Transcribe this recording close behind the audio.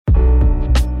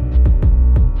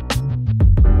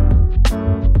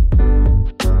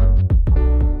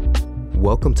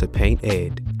Welcome to Paint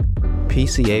Ed.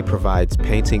 PCA provides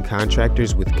painting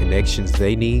contractors with connections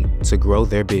they need to grow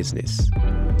their business.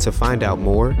 To find out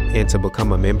more and to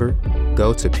become a member,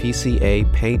 go to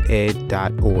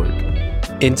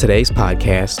pcapainted.org. In today's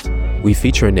podcast, we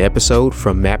feature an episode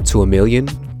from Map to a Million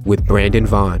with Brandon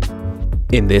Vaughn.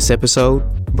 In this episode,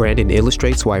 Brandon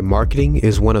illustrates why marketing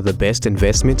is one of the best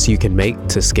investments you can make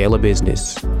to scale a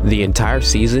business. The entire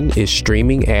season is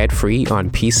streaming ad-free on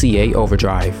PCA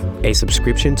Overdrive. A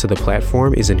subscription to the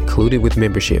platform is included with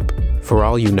membership. For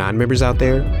all you non-members out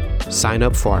there, sign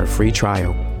up for our free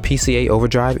trial. PCA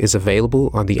Overdrive is available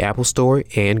on the Apple Store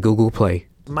and Google Play.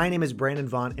 My name is Brandon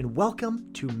Vaughn, and welcome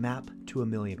to Map to a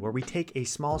Million, where we take a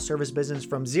small service business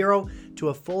from zero to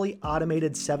a fully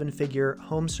automated seven-figure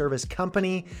home service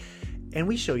company, and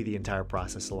we show you the entire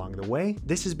process along the way.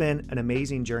 This has been an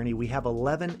amazing journey. We have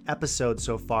 11 episodes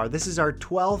so far. This is our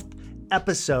 12th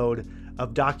episode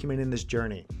of documenting this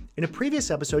journey. In a previous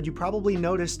episode, you probably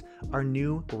noticed our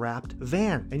new wrapped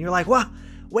van, and you're like, wow,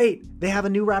 wait, they have a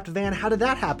new wrapped van. How did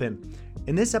that happen?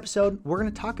 In this episode, we're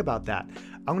going to talk about that.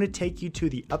 I'm going to take you to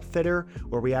the upfitter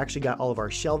where we actually got all of our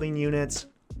shelving units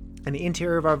and the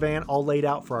interior of our van all laid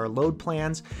out for our load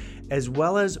plans, as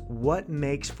well as what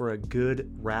makes for a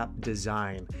good wrap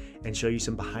design, and show you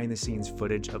some behind the scenes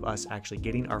footage of us actually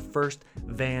getting our first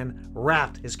van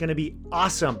wrapped. It's going to be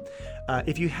awesome.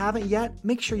 If you haven't yet,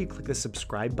 make sure you click the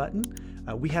subscribe button.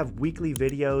 We have weekly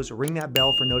videos. Ring that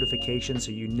bell for notifications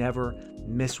so you never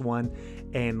miss one.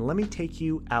 And let me take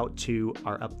you out to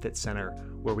our upfit center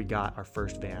where we got our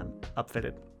first van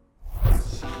upfitted.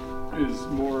 Is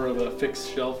more of a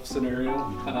fixed shelf scenario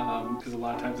because a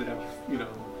lot of times they have,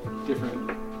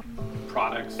 different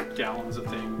products, gallons of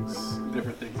things,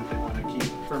 different things that they want to keep.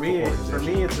 For me,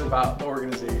 it's about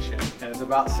organization, and it's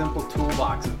about simple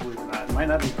toolboxes. Believe it or not, it might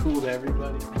not be cool to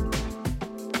everybody.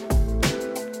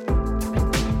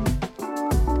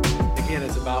 Again,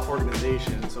 it's about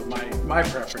organization. So my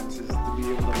preference is to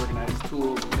be able to organize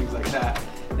tools and things like that,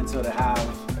 and so to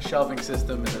have a shelving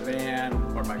system in the van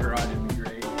or my garage would be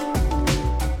great.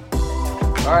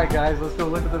 All right, guys, let's go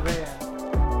look at the van.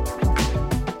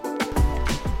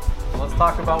 Let's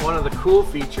talk about one of the cool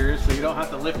features so you don't have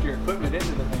to lift your equipment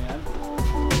into the van.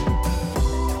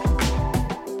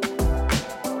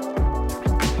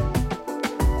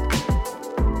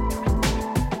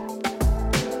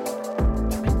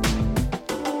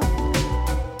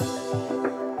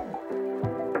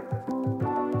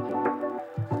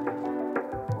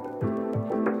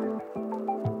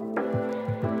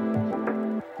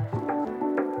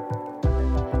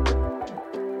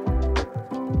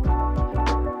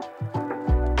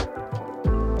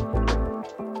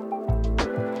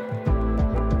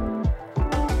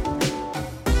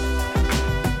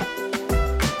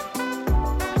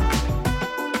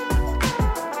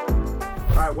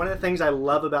 One of the things I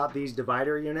love about these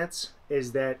divider units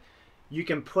is that you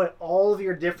can put all of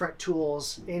your different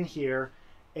tools in here,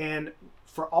 and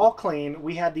for all clean,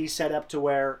 we had these set up to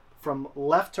where from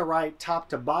left to right, top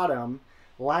to bottom,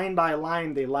 line by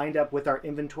line, they lined up with our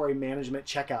inventory management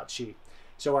checkout sheet.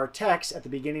 So our techs at the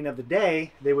beginning of the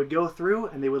day, they would go through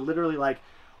and they would literally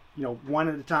one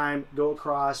at a time, go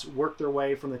across, work their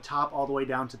way from the top all the way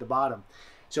down to the bottom.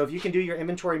 So if you can do your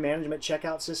inventory management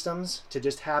checkout systems to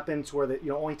just happen to where that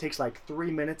only takes like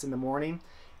 3 minutes in the morning,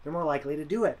 they're more likely to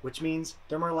do it, which means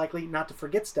they're more likely not to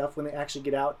forget stuff when they actually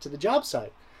get out to the job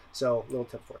site. So little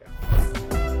tip for you.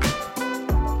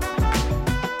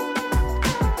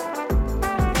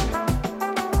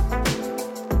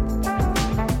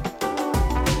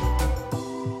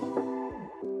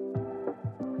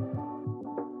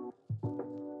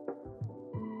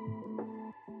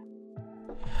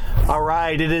 All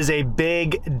right, it is a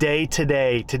big day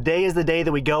today. Today is the day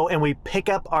that we go and we pick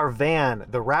up our van.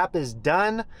 The wrap is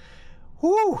done.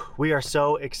 Whew, we are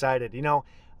so excited.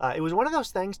 It was one of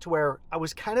those things to where I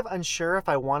was kind of unsure if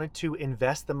I wanted to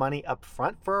invest the money up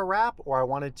front for a wrap or I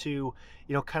wanted to,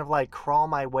 kind of like crawl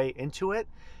my way into it.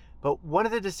 But one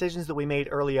of the decisions that we made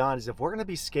early on is if we're going to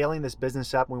be scaling this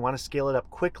business up and we want to scale it up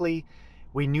quickly,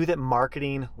 we knew that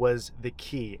marketing was the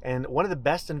key. And one of the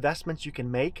best investments you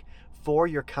can make for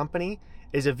your company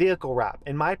is a vehicle wrap.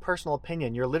 In my personal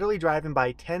opinion, you're literally driving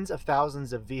by tens of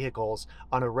thousands of vehicles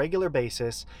on a regular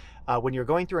basis. When you're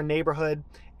going through a neighborhood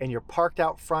and you're parked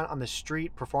out front on the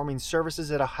street performing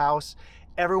services at a house,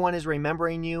 everyone is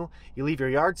remembering you. You leave your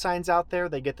yard signs out there,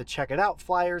 they get the check it out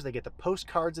flyers, they get the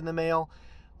postcards in the mail.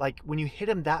 Like when you hit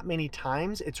them that many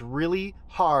times, it's really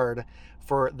hard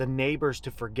for the neighbors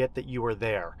to forget that you were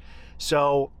there.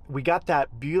 So we got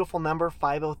that beautiful number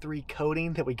 503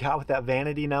 coating that we got with that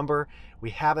vanity number. We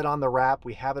have it on the wrap,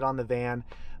 we have it on the van.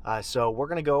 So we're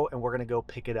gonna go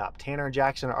pick it up. Tanner and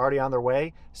Jackson are already on their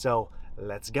way, so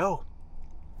let's go.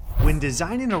 When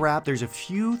designing a wrap, there's a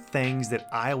few things that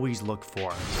I always look for.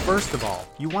 First of all,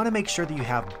 you want to make sure that you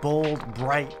have bold,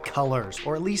 bright colors,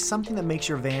 or at least something that makes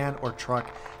your van or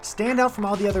truck stand out from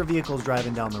all the other vehicles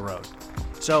driving down the road.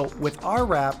 So with our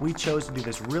wrap, we chose to do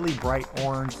this really bright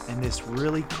orange and this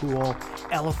really cool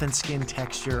elephant skin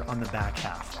texture on the back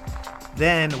half.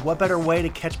 Then, what better way to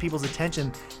catch people's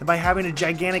attention than by having a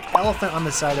gigantic elephant on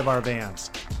the side of our vans?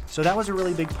 So that was a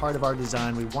really big part of our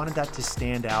design. We wanted that to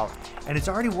stand out, and it's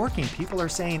already working. People are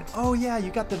saying, oh yeah,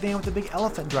 you got the van with the big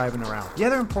elephant driving around. The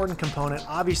other important component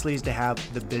obviously is to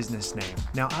have the business name.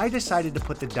 Now I decided to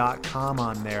put the .com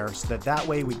on there so that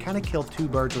way we kind of kill two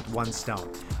birds with one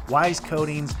stone.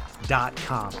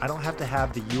 wisecoatings.com. I don't have to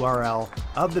have the URL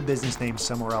of the business name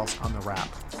somewhere else on the wrap.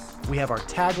 We have our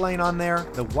tagline on there,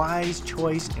 the Wise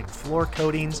Choice in Floor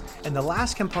Coatings, and the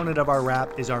last component of our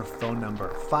wrap is our phone number,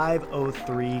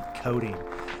 503 Coating.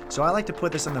 So I like to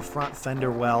put this on the front fender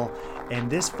well,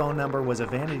 and this phone number was a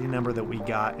vanity number that we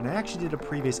got, and I actually did a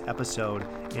previous episode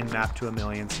in Map to a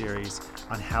Million series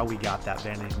on how we got that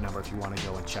vanity number if you want to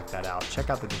go and check that out. Check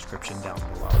out the description down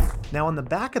below. Now on the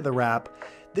back of the wrap,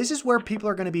 this is where people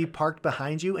are going to be parked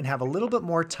behind you and have a little bit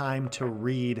more time to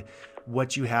read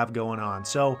what you have going on.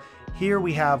 So here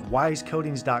we have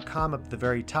wisecoatings.com up at the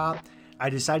very top. I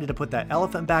decided to put that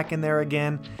elephant back in there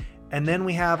again. And then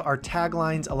we have our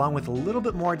taglines along with a little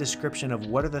bit more description of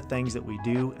what are the things that we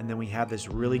do. And then we have this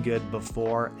really good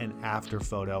before and after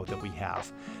photo that we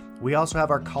have. We also have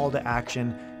our call to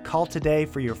action. Call today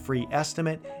for your free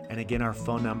estimate. And again, our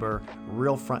phone number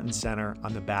real front and center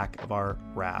on the back of our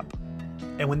wrap.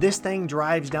 And when this thing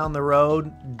drives down the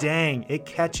road, dang, it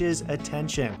catches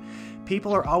attention.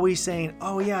 People are always saying,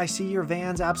 oh yeah, I see your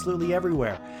vans absolutely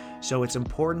everywhere. So it's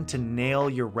important to nail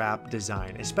your wrap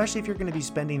design, especially if you're going to be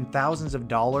spending thousands of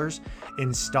dollars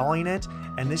installing it,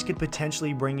 and this could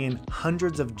potentially bring in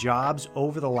hundreds of jobs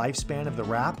over the lifespan of the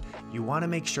wrap. You want to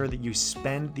make sure that you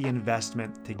spend the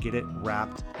investment to get it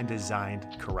wrapped and designed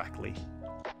correctly.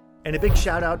 And a big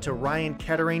shout out to Ryan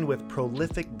Kettering with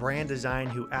Prolific Brand Design,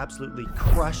 who absolutely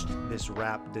crushed this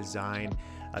wrap design.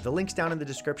 The link's down in the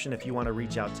description if you want to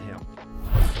reach out to him.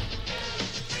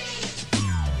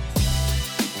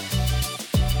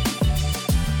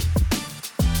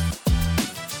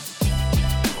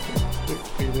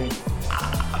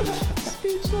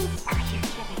 Speechless. Are you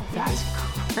kidding? That's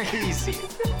crazy.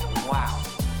 Wow.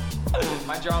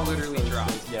 My jaw literally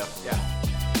dropped. Yep. Yeah.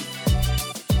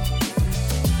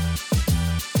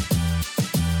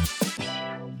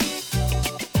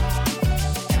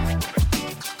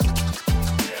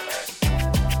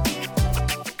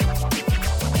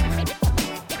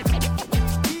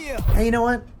 Hey, you know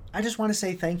what? I just want to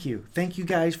say thank you. Thank you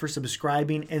guys for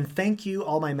subscribing, and thank you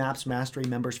all my Maps Mastery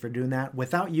members for doing that.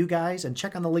 Without you guys, and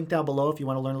check on the link down below if you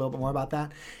want to learn a little bit more about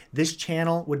that, this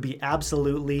channel would be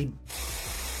absolutely...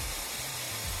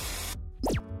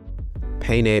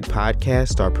 Paint Ed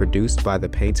podcasts are produced by the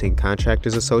Painting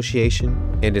Contractors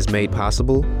Association and is made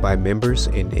possible by members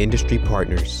and industry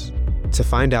partners. To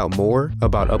find out more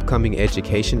about upcoming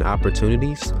education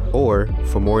opportunities or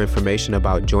for more information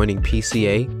about joining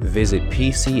PCA, visit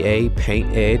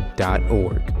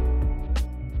pcapainted.org.